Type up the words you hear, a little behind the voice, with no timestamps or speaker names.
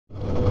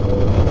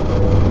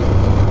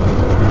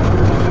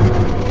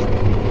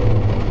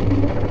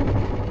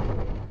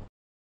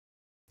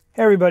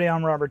Hey everybody,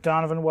 I'm Robert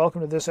Donovan.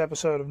 Welcome to this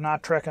episode of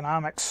Not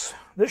Trekonomics.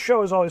 This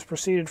show has always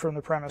proceeded from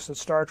the premise that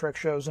Star Trek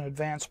shows an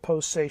advanced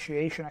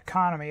post-satiation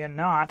economy and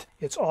not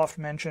its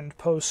oft-mentioned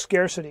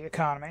post-scarcity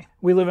economy.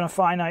 We live in a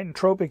finite and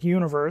tropic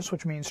universe,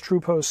 which means true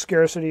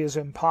post-scarcity is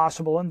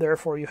impossible, and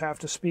therefore you have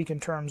to speak in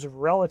terms of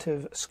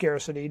relative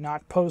scarcity,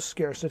 not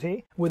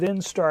post-scarcity.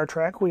 Within Star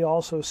Trek, we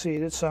also see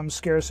that some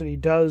scarcity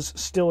does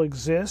still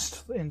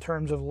exist in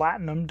terms of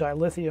latinum,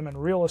 dilithium,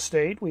 and real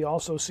estate. We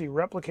also see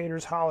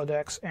replicators,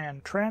 holodecks,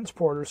 and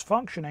transporters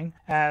functioning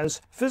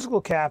as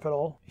physical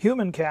capital,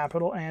 human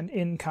capital, and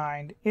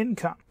in-kind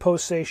income.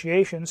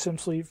 Post-satiation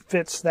simply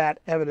fits that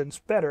evidence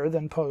better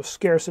than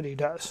post-scarcity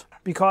does.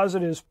 Because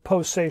it is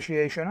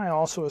post-satiation, I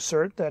also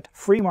assert that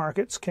free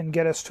markets can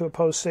get us to a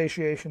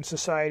post-satiation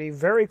society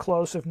very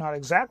close, if not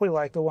exactly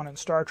like the one in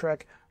Star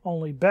Trek,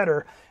 only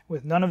better,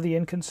 with none of the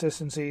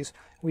inconsistencies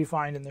we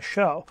find in the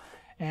show.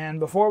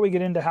 And before we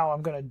get into how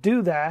I'm going to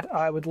do that,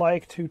 I would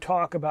like to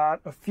talk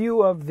about a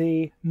few of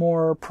the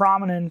more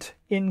prominent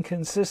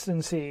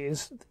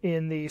inconsistencies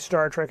in the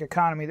Star Trek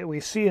economy that we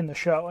see in the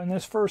show. In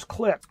this first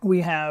clip,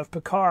 we have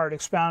Picard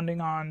expounding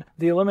on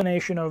the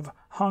elimination of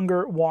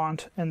hunger,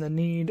 want, and the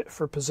need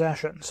for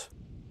possessions.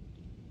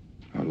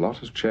 A lot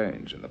has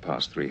changed in the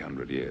past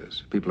 300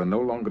 years. People are no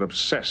longer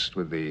obsessed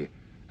with the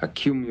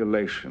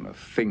accumulation of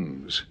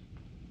things.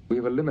 We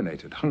have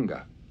eliminated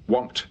hunger,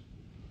 want,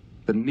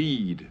 the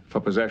need for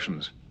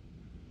possessions.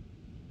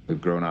 We've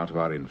grown out of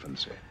our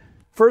infancy.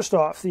 First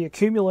off, the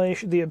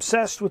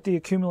obsessed with the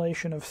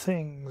accumulation of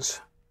things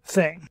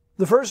thing.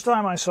 The first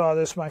time I saw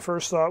this, my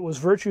first thought was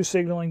virtue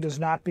signaling does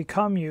not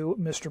become you,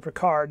 Mr.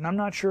 Picard. And I'm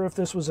not sure if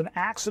this was an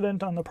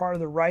accident on the part of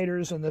the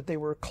writers and that they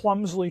were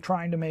clumsily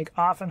trying to make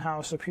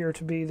Offenhouse appear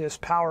to be this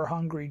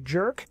power-hungry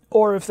jerk,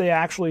 or if they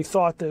actually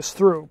thought this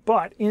through.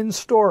 But in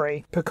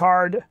story,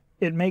 Picard,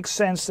 it makes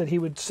sense that he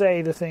would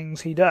say the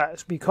things he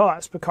does,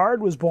 because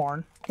Picard was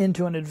born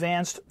into an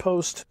advanced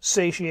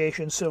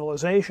post-satiation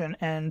civilization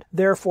and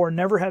therefore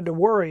never had to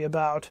worry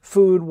about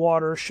food,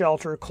 water,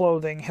 shelter,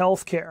 clothing,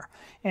 healthcare.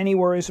 Any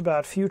worries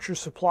about future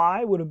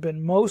supply would have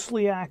been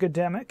mostly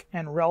academic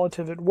and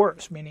relative at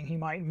worst, meaning he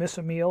might miss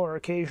a meal or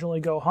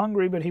occasionally go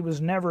hungry, but he was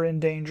never in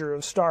danger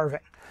of starving.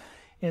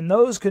 In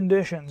those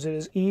conditions, it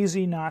is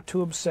easy not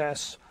to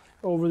obsess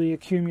over the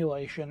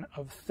accumulation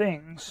of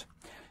things.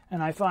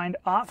 And I find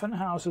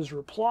Offenhouse's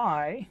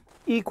reply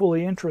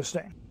equally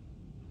interesting.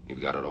 You've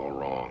got it all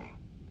wrong.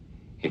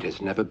 It has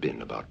never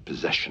been about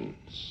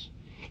possessions.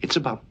 It's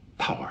about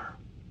power.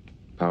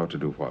 Power to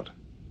do what?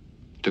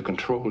 To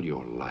control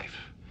your life,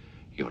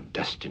 your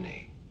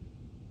destiny.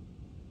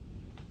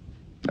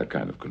 That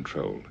kind of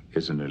control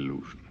is an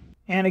illusion.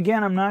 And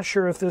again, I'm not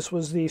sure if this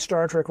was the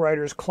Star Trek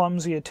writer's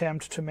clumsy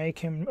attempt to make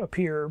him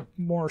appear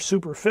more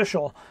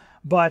superficial,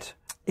 but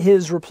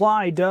his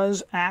reply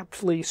does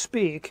aptly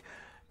speak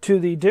to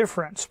the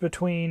difference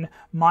between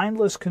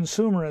mindless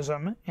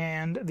consumerism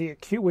and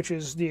which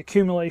is the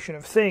accumulation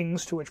of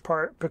things to which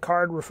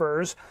Picard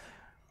refers,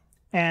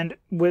 and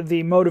with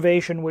the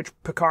motivation which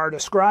Picard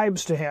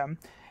ascribes to him,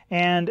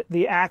 and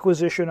the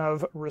acquisition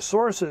of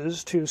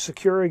resources to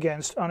secure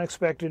against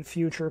unexpected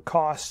future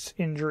costs,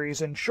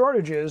 injuries, and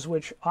shortages,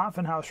 which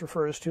Offenhouse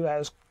refers to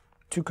as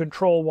to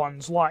control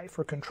one's life,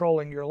 or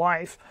controlling your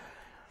life.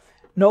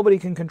 Nobody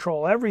can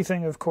control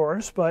everything, of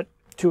course, but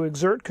to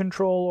exert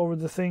control over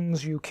the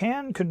things you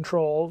can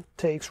control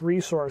takes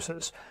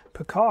resources.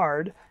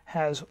 Picard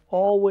has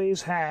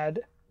always had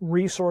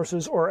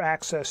resources or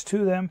access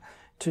to them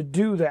to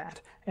do that,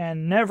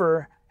 and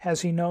never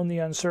has he known the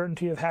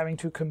uncertainty of having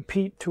to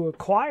compete to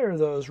acquire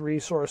those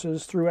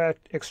resources through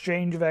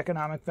exchange of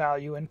economic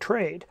value and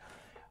trade.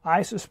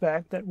 I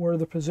suspect that were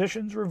the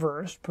positions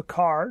reversed,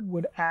 Picard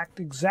would act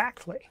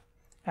exactly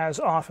as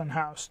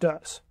Offenhouse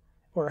does,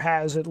 or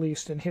has at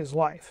least in his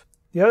life.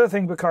 The other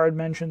thing Picard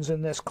mentions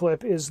in this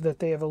clip is that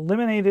they have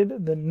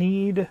eliminated the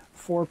need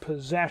for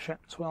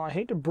possessions. Well, I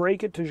hate to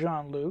break it to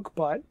Jean-Luc,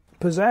 but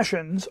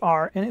possessions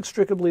are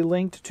inextricably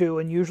linked to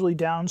and usually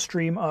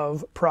downstream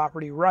of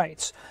property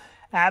rights.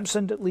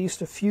 Absent at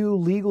least a few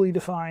legally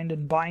defined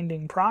and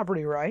binding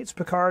property rights,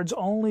 Picard's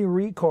only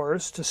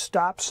recourse to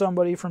stop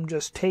somebody from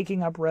just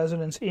taking up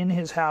residence in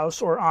his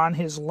house or on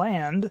his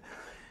land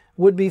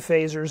would be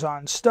phasers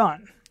on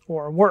stun,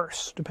 or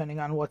worse, depending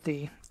on what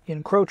the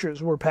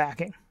encroachers were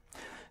packing.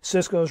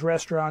 Cisco's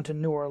restaurant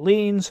in New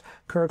Orleans,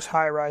 Kirk's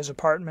high-rise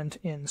apartment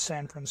in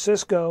San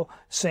Francisco,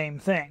 same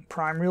thing.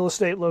 Prime real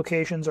estate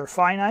locations are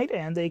finite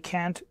and they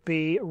can't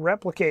be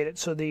replicated,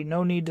 so the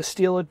no need to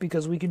steal it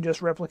because we can just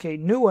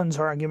replicate new ones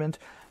argument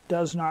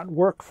does not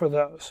work for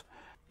those.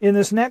 In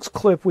this next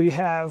clip, we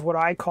have what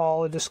I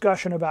call a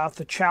discussion about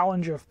the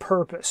challenge of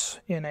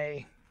purpose in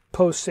a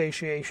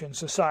post-satiation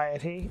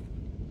society.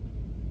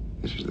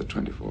 This is the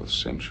 24th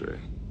century.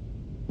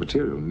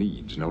 Material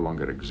needs no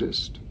longer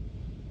exist.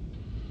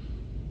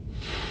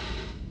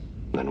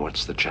 Then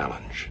what's the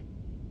challenge?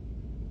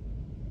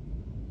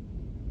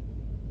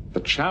 The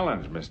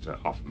challenge, Mr.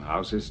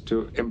 Offenhouse, is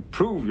to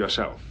improve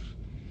yourself,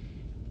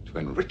 to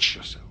enrich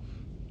yourself.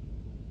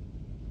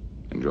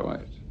 Enjoy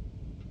it.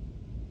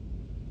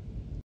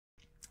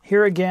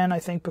 Here again, I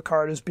think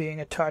Picard is being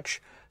a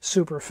touch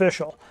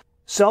superficial.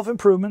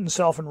 Self-improvement and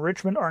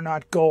self-enrichment are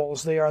not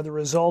goals. They are the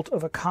result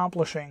of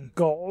accomplishing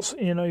goals.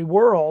 In a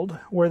world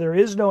where there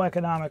is no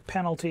economic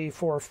penalty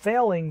for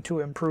failing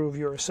to improve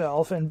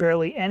yourself and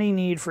barely any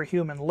need for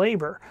human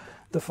labor,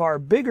 the far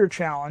bigger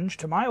challenge,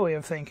 to my way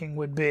of thinking,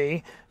 would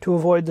be to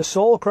avoid the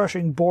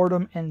soul-crushing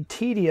boredom and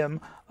tedium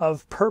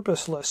of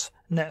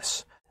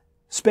purposelessness.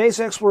 Space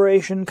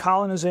exploration,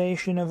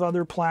 colonization of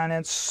other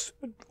planets,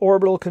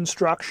 orbital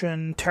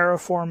construction,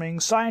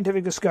 terraforming,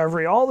 scientific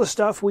discovery, all the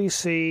stuff we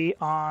see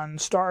on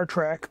Star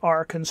Trek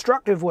are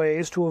constructive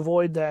ways to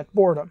avoid that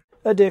boredom.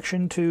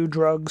 Addiction to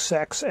drugs,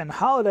 sex, and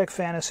holodeck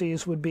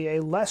fantasies would be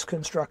a less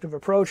constructive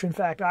approach. In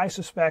fact, I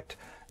suspect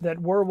that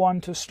were one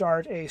to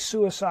start a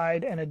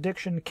suicide and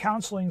addiction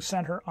counseling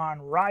center on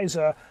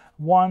Risa,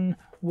 one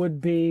would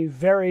be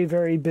very,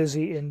 very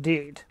busy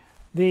indeed.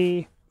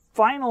 The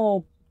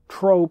final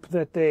trope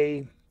that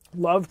they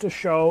love to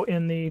show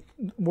in the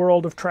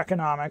world of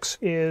Trekonomics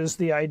is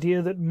the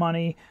idea that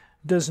money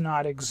does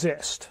not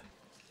exist.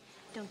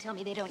 Don't tell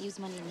me they don't use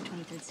money in the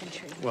 23rd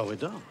century. Well, we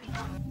don't.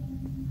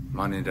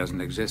 Money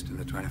doesn't exist in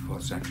the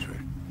 24th century.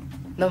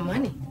 No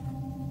money?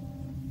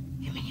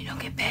 You mean you don't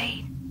get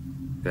paid?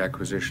 The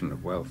acquisition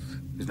of wealth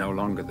is no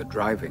longer the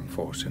driving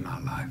force in our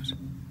lives.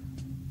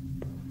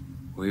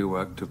 We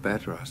work to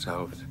better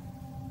ourselves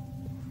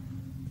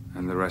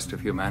and the rest of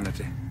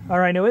humanity. All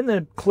right, now in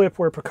the clip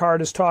where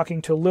Picard is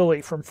talking to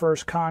Lily from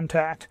First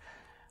Contact,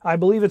 I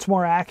believe it's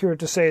more accurate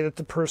to say that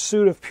the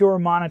pursuit of pure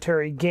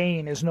monetary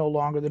gain is no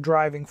longer the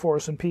driving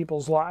force in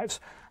people's lives.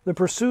 The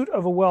pursuit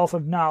of a wealth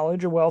of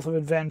knowledge, a wealth of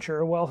adventure,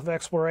 a wealth of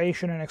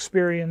exploration and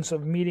experience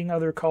of meeting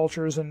other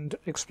cultures and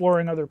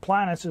exploring other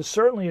planets is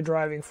certainly a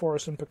driving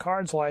force in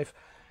Picard's life,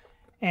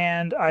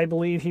 and I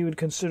believe he would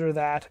consider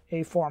that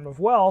a form of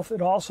wealth.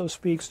 It also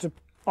speaks to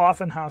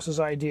Offenhouse's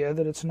idea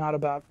that it's not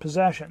about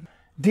possession.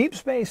 Deep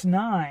Space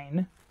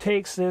Nine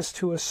takes this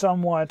to a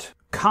somewhat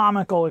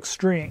comical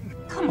extreme.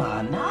 Come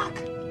on, Knock.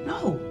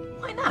 No,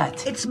 why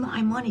not? It's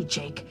my money,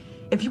 Jake.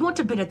 If you want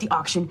to bid at the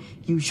auction,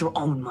 use your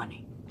own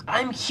money.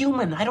 I'm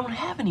human. I don't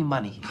have any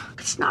money.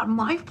 It's not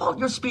my fault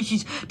your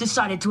species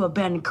decided to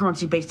abandon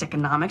currency-based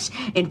economics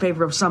in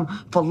favor of some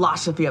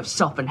philosophy of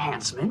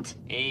self-enhancement.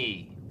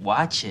 Hey,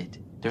 watch it.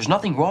 There's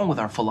nothing wrong with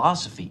our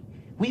philosophy.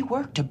 We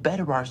work to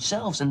better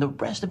ourselves and the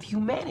rest of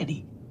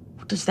humanity.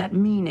 What does that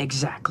mean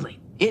exactly?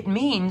 It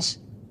means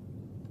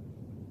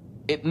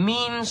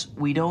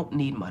we don't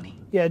need money.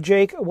 Yeah,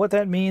 Jake, what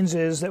that means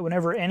is that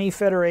whenever any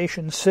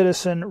Federation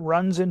citizen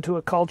runs into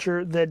a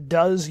culture that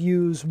does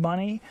use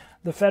money,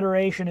 the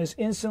Federation is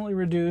instantly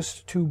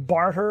reduced to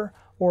barter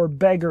or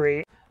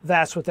beggary.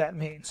 That's what that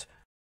means.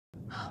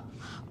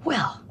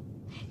 Well,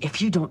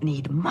 if you don't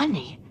need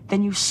money,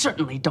 then you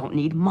certainly don't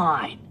need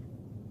mine.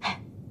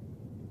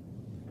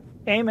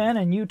 Amen,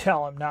 and you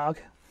tell him, Nog.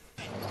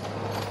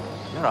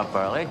 You're up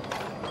early.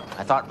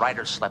 I thought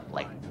writers slept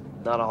late.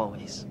 Not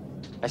always.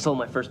 I sold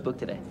my first book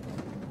today.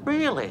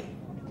 Really?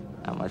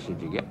 How much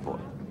did you get for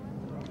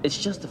it? It's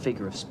just a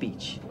figure of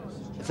speech.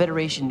 The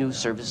Federation News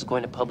Service is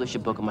going to publish a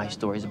book of my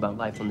stories about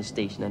life on the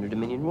station under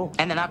Dominion rule.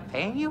 And they're not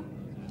paying you?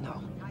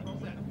 No.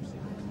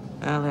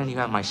 Well, then you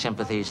have my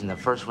sympathies, and the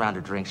first round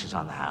of drinks is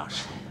on the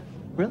house.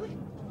 Really?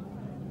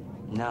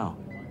 No,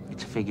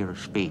 it's a figure of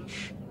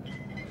speech.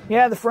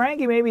 Yeah, the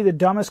Ferengi may be the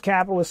dumbest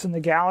capitalists in the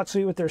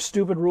galaxy with their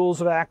stupid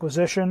rules of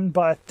acquisition,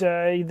 but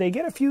they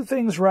get a few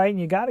things right, and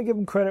you got to give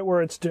them credit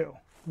where it's due.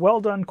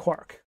 Well done,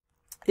 Quark.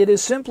 It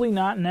is simply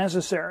not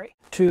necessary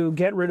to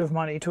get rid of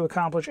money to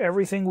accomplish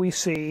everything we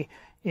see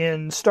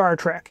in Star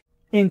Trek,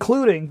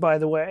 including, by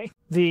the way,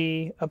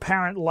 the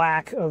apparent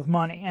lack of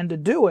money. And to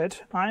do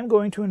it, I'm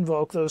going to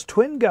invoke those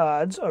twin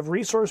gods of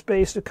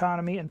resource-based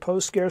economy and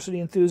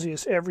post-scarcity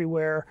enthusiasts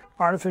everywhere,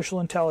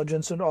 artificial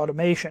intelligence and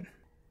automation.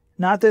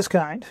 Not this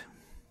kind,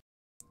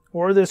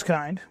 or this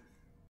kind,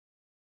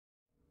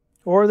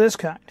 or this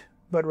kind,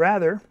 but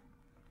rather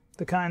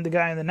the kind the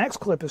guy in the next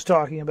clip is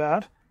talking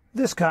about,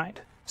 this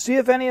kind. See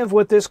if any of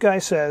what this guy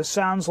says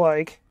sounds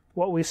like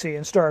what we see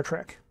in Star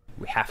Trek.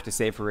 We have to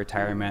save for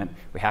retirement.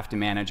 We have to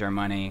manage our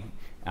money.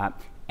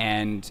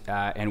 And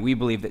we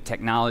believe that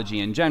technology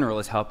in general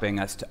is helping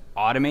us to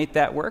automate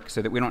that work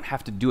so that we don't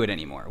have to do it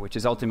anymore, which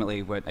is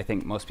ultimately what I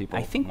think most people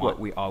want. What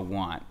we all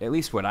want, at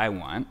least what I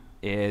want,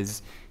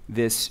 is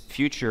this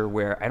future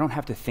where I don't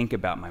have to think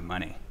about my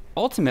money.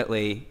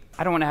 Ultimately,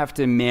 I don't want to have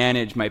to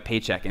manage my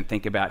paycheck and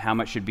think about how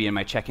much should be in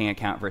my checking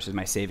account versus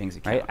my savings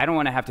account. Right? I don't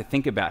want to have to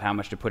think about how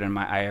much to put in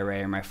my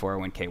IRA or my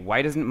 401k.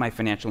 Why doesn't my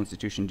financial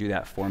institution do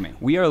that for me?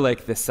 We are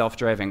like the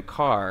self-driving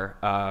car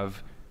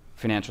of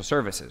financial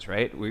services,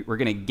 right? We're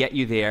going to get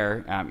you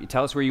there. You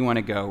tell us where you want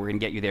to go. We're going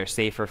to get you there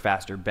safer,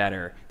 faster,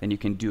 better than you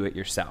can do it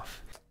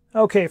yourself.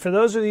 Okay, for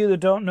those of you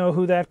that don't know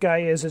who that guy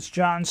is, it's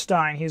John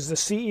Stein. He's the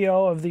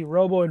CEO of the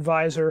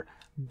RoboAdvisor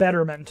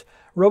Betterment.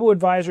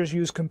 RoboAdvisors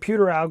use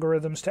computer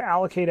algorithms to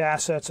allocate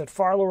assets at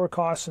far lower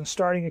costs and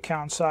starting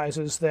account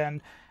sizes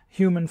than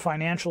human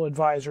financial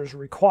advisors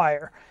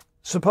require.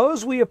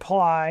 Suppose we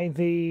apply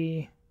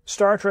the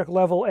Star Trek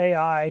level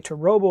AI to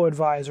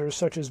RoboAdvisors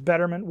such as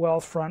Betterment,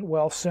 Wealthfront,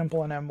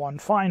 Wealthsimple, and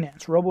M1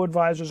 Finance.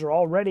 RoboAdvisors are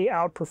already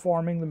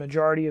outperforming the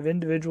majority of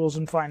individuals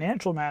and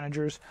financial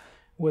managers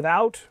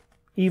without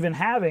even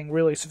having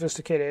really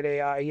sophisticated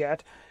AI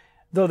yet,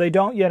 though they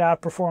don't yet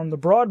outperform the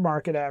broad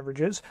market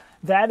averages.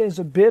 That is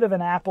a bit of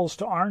an apples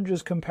to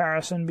oranges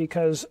comparison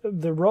because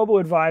the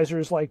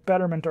robo-advisors like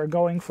Betterment are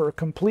going for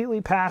completely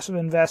passive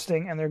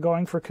investing and they're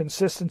going for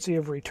consistency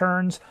of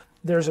returns.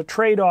 There's a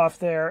trade-off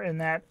there in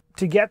that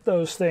to get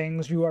those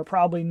things, you are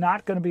probably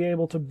not going to be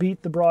able to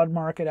beat the broad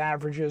market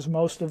averages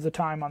most of the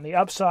time on the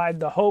upside.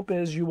 The hope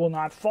is you will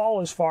not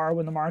fall as far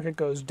when the market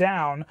goes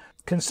down.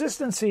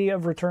 Consistency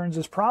of returns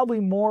is probably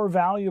more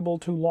valuable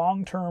to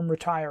long-term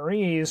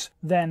retirees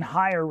than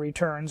higher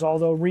returns,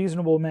 although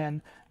reasonable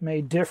men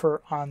may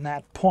differ on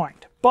that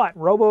point. But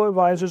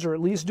robo-advisors are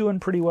at least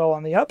doing pretty well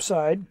on the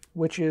upside,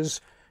 which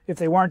is, if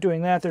they weren't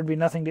doing that, there'd be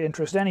nothing to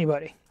interest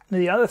anybody.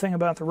 The other thing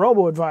about the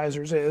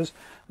robo-advisors is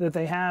that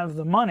they have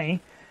the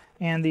money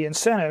and the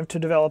incentive to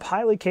develop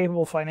highly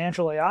capable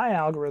financial AI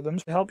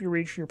algorithms to help you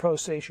reach your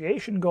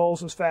post-satiation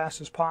goals as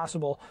fast as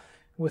possible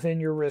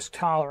within your risk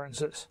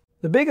tolerances.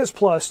 The biggest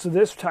plus to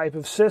this type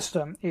of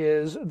system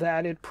is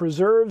that it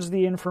preserves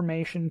the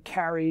information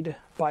carried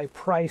by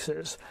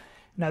prices.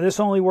 Now, this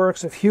only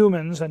works if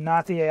humans and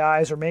not the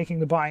AIs are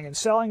making the buying and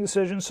selling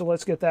decisions, so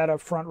let's get that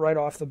up front right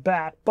off the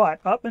bat. But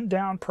up and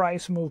down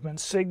price movement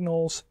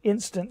signals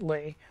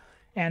instantly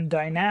and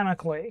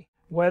dynamically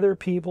whether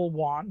people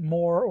want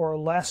more or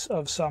less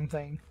of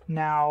something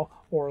now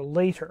or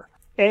later.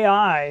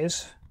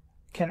 AIs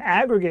can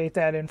aggregate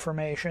that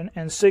information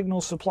and signal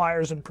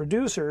suppliers and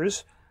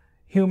producers,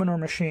 human or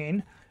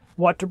machine,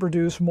 what to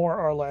produce more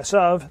or less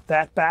of.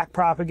 That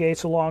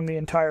backpropagates along the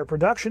entire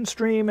production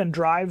stream and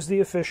drives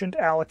the efficient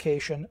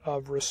allocation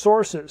of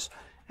resources.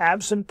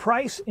 Absent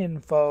price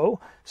info,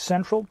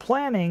 central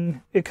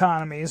planning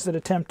economies that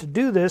attempt to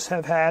do this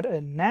have had a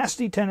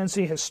nasty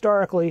tendency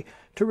historically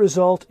to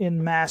result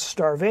in mass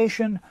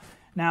starvation.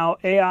 Now,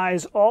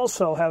 AIs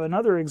also have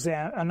another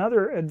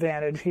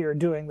advantage here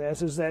doing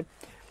this, is that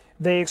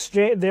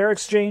their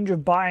exchange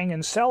of buying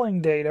and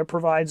selling data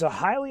provides a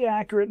highly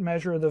accurate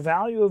measure of the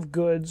value of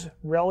goods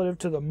relative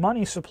to the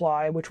money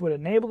supply, which would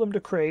enable them to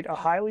create a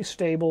highly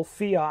stable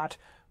fiat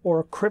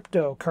or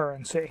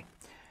cryptocurrency.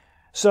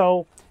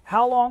 So,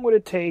 how long would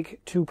it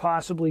take to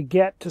possibly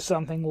get to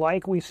something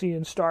like we see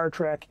in Star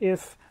Trek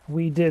if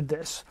we did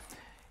this?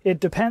 It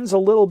depends a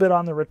little bit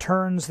on the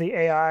returns the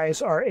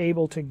AIs are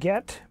able to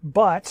get,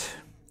 but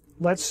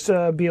let's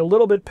be a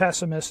little bit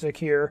pessimistic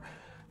here.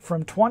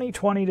 From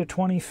 2020 to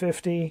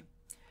 2050,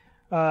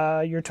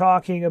 you're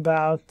talking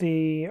about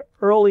the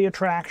early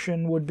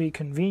attraction would be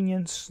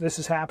convenience. This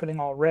is happening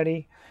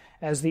already.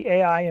 As the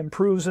AI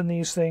improves in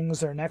these things,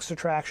 their next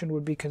attraction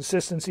would be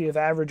consistency of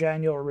average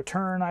annual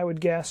return, I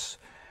would guess.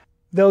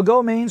 They'll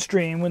go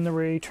mainstream when the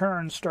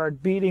returns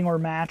start beating or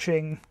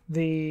matching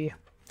the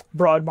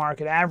broad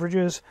market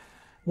averages.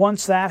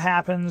 Once that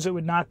happens, it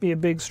would not be a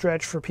big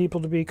stretch for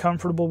people to be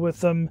comfortable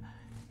with them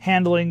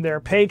handling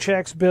their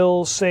paychecks,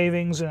 bills,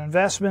 savings, and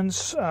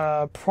investments.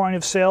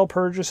 Point-of-sale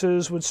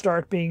purchases would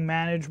start being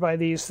managed by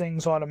these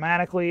things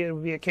automatically. It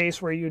would be a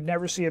case where you'd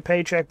never see a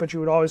paycheck, but you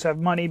would always have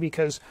money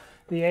because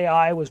the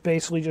AI was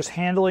basically just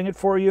handling it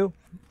for you.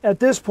 At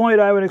this point,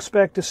 I would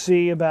expect to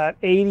see about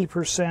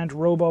 80%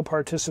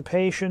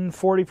 robo-participation.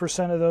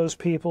 40% of those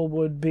people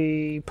would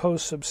be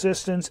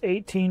post-subsistence.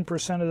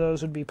 18% of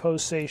those would be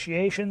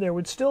post-satiation. There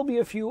would still be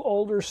a few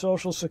older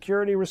Social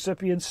Security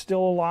recipients still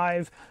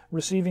alive,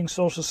 receiving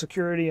Social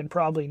Security and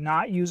probably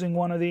not using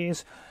one of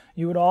these.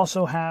 You would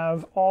also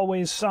have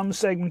always some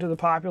segment of the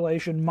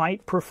population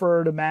might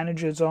prefer to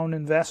manage its own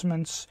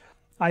investments.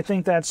 I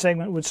think that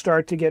segment would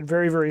start to get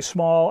very, very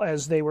small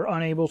as they were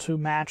unable to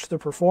match the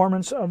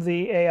performance of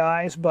the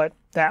AIs, but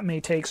that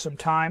may take some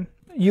time.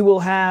 You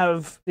will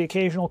have the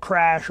occasional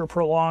crash or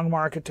prolonged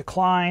market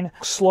decline,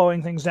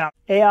 slowing things down.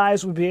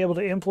 AIs would be able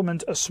to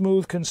implement a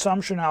smooth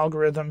consumption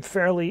algorithm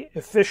fairly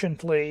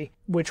efficiently,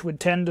 which would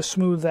tend to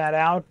smooth that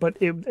out, but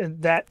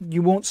that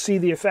you won't see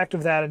the effect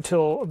of that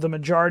until the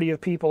majority of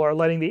people are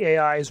letting the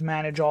AIs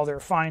manage all their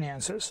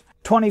finances.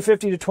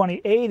 2050 to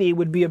 2080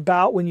 would be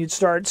about when you'd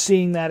start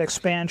seeing that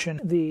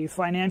expansion. The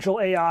financial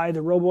AI,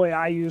 the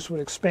robo-AI use would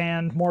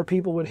expand, more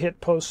people would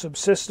hit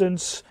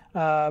post-subsistence,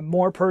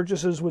 more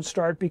purchases would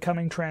start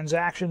becoming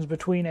transactions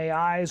between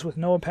AIs with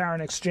no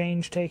apparent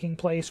exchange taking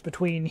place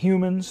between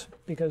humans,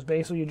 because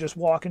basically you just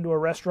walk into a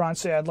restaurant,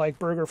 say, I'd like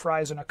burger,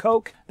 fries, and a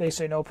Coke. They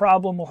say, no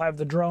problem, we'll have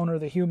the drone or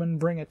the human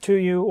bring it to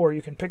you, or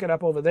you can pick it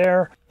up over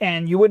there.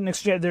 And you wouldn't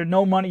exchange, there's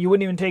no money, you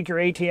wouldn't even take your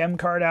ATM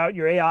card out.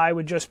 Your AI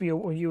would just be,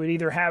 you would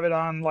either have it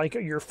on like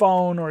your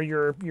phone or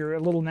your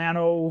little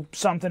nano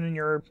something in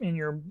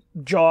your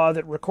jaw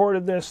that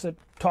recorded this, that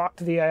talked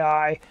to the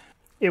AI.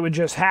 It would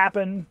just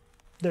happen.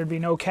 There'd be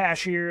no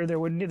cashier,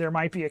 there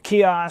might be a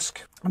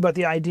kiosk, but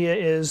the idea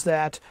is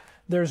that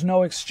there's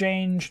no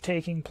exchange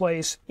taking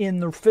place in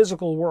the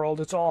physical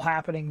world. It's all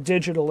happening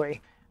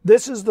digitally.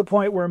 This is the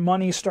point where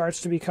money starts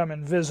to become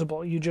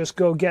invisible. You just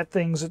go get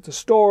things at the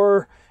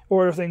store,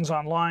 order things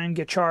online,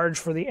 get charged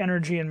for the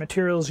energy and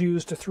materials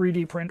used to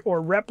 3D print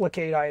or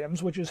replicate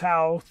items, which is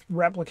how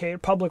public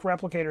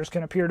replicators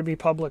can appear to be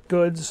public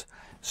goods.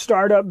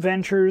 Startup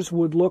ventures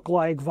would look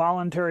like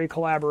voluntary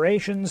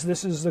collaborations.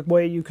 This is the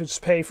way you could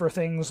pay for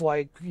things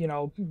like,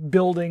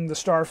 building the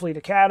Starfleet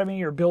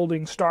Academy or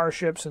building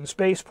starships and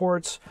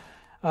spaceports.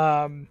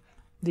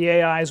 The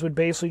AIs would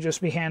basically just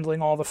be handling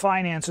all the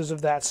finances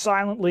of that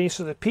silently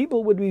so that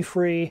people would be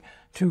free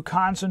to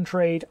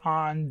concentrate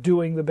on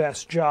doing the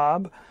best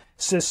job.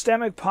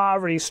 Systemic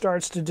poverty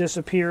starts to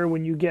disappear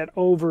when you get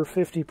over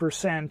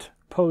 50%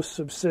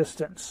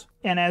 post-subsistence.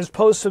 And as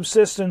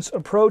post-subsistence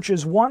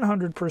approaches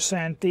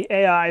 100%, the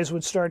AIs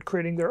would start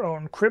creating their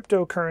own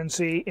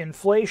cryptocurrency,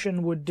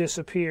 inflation would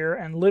disappear,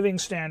 and living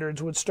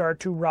standards would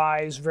start to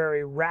rise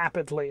very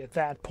rapidly at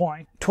that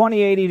point.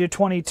 2080 to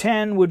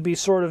 2010 would be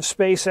sort of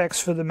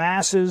SpaceX for the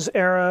masses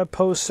era.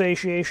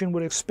 Post-satiation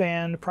would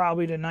expand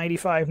probably to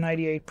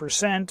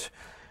 95-98%.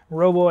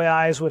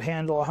 RoboAIs would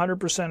handle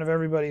 100% of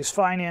everybody's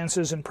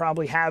finances and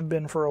probably have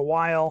been for a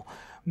while.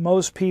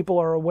 Most people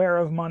are aware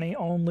of money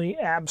only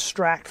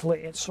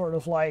abstractly. It's sort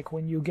of like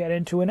when you get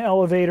into an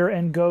elevator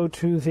and go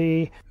to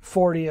the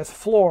 40th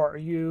floor.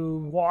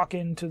 You walk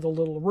into the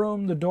little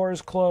room, the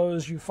doors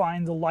close, you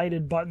find the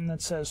lighted button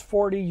that says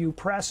 40, you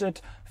press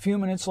it. A few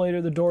minutes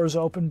later, the doors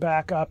open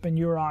back up and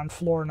you're on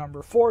floor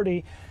number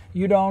 40.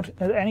 You don't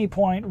at any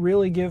point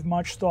really give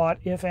much thought,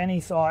 if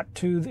any thought,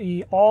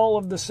 to all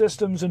of the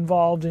systems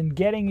involved in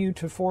getting you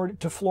to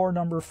floor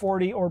number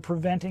 40 or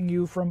preventing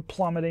you from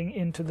plummeting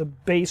into the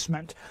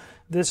basement.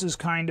 This is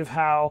kind of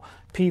how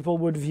people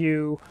would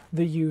view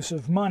the use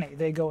of money.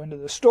 They go into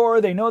the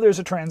store, they know there's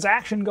a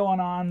transaction going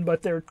on,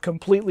 but they're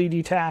completely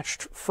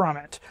detached from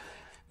it.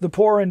 The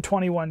poor in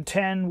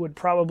 2110 would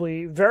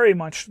probably very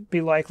much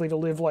be likely to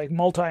live like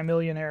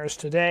multimillionaires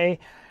today.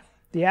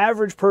 The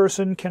average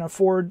person can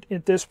afford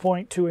at this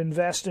point to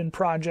invest in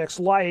projects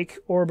like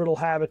orbital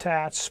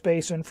habitats,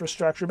 space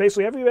infrastructure.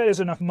 Basically, everybody has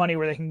enough money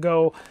where they can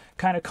go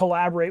kind of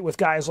collaborate with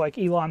guys like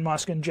Elon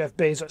Musk and Jeff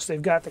Bezos.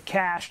 They've got the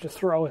cash to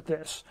throw at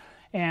this.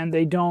 And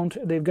they've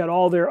got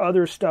all their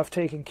other stuff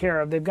taken care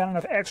of. They've got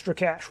enough extra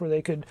cash where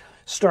they could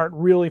start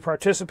really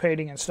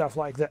participating in stuff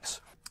like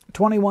this.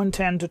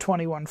 2110 to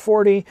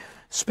 2140,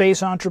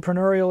 space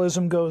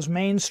entrepreneurialism goes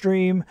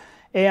mainstream.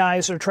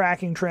 AIs are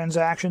tracking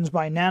transactions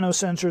by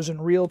nanosensors in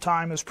real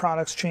time as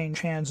products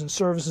change hands and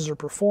services are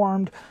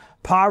performed.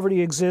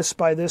 Poverty exists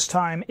by this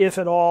time, if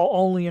at all,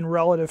 only in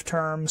relative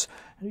terms.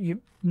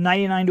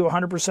 99 to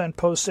 100%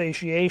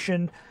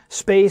 post-satiation.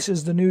 Space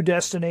is the new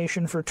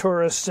destination for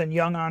tourists and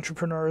young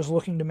entrepreneurs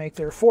looking to make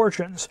their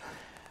fortunes.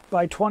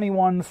 By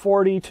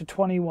 2140 to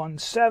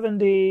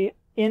 2170,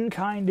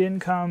 in-kind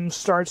income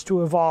starts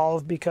to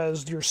evolve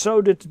because you're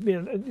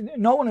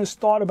no one has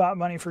thought about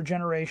money for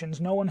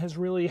generations. No one has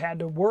really had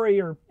to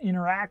worry or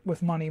interact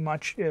with money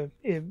much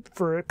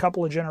for a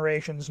couple of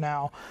generations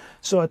now.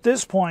 So at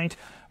this point,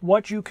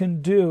 what you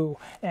can do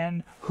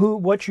and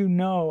what you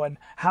know and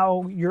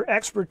how your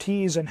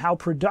expertise and how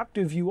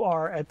productive you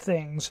are at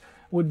things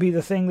would be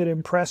the thing that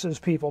impresses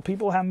people.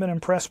 People haven't been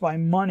impressed by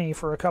money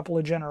for a couple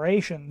of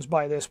generations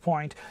by this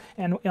point.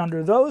 And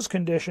under those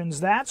conditions,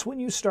 that's when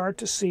you start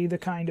to see the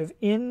kind of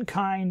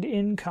in-kind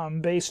income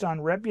based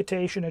on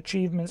reputation,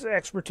 achievements,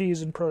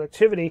 expertise, and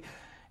productivity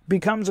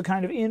becomes a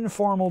kind of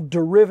informal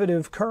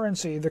derivative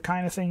currency, the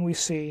kind of thing we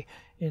see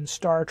in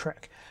Star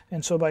Trek.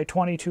 And so by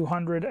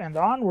 2200 and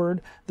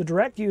onward, the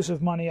direct use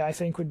of money, I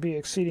think, would be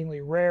exceedingly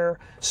rare,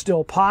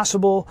 still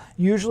possible,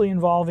 usually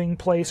involving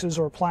places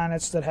or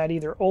planets that had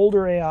either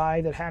older AI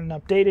that hadn't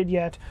updated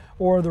yet,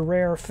 or the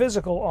rare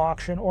physical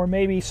auction, or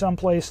maybe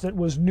someplace that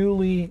was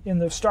newly, in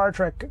the Star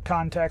Trek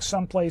context,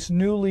 someplace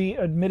newly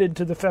admitted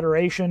to the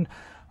Federation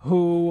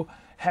who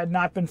had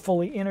not been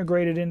fully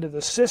integrated into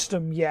the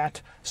system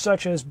yet,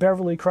 such as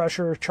Beverly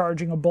Crusher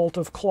charging a bolt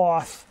of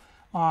cloth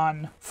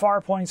on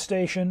Farpoint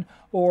Station,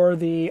 or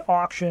the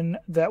auction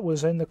that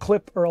was in the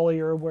clip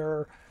earlier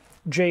where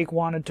Jake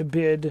wanted to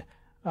bid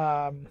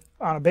on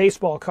a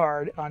baseball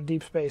card on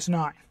Deep Space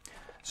Nine.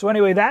 So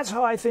anyway, that's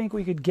how I think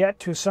we could get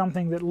to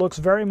something that looks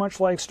very much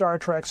like Star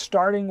Trek,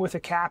 starting with a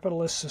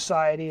capitalist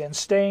society and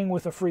staying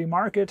with a free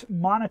market,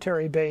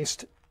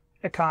 monetary-based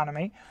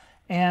economy.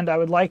 And I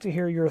would like to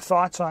hear your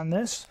thoughts on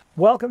this.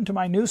 Welcome to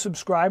my new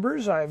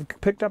subscribers. I've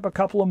picked up a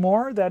couple of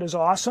more. That is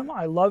awesome.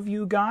 I love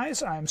you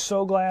guys. I'm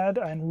so glad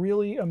and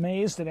really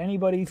amazed that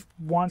anybody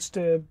wants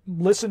to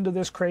listen to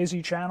this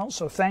crazy channel.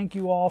 So thank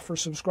you all for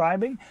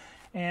subscribing.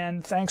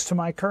 And thanks to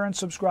my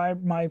current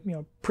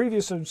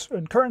previous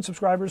and current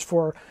subscribers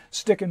for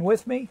sticking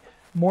with me.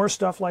 More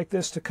stuff like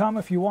this to come.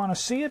 If you want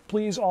to see it,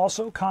 please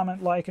also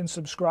comment, like, and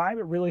subscribe.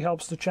 It really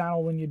helps the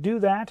channel when you do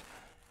that.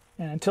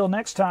 And until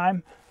next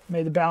time,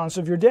 may the balance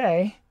of your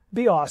day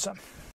be awesome.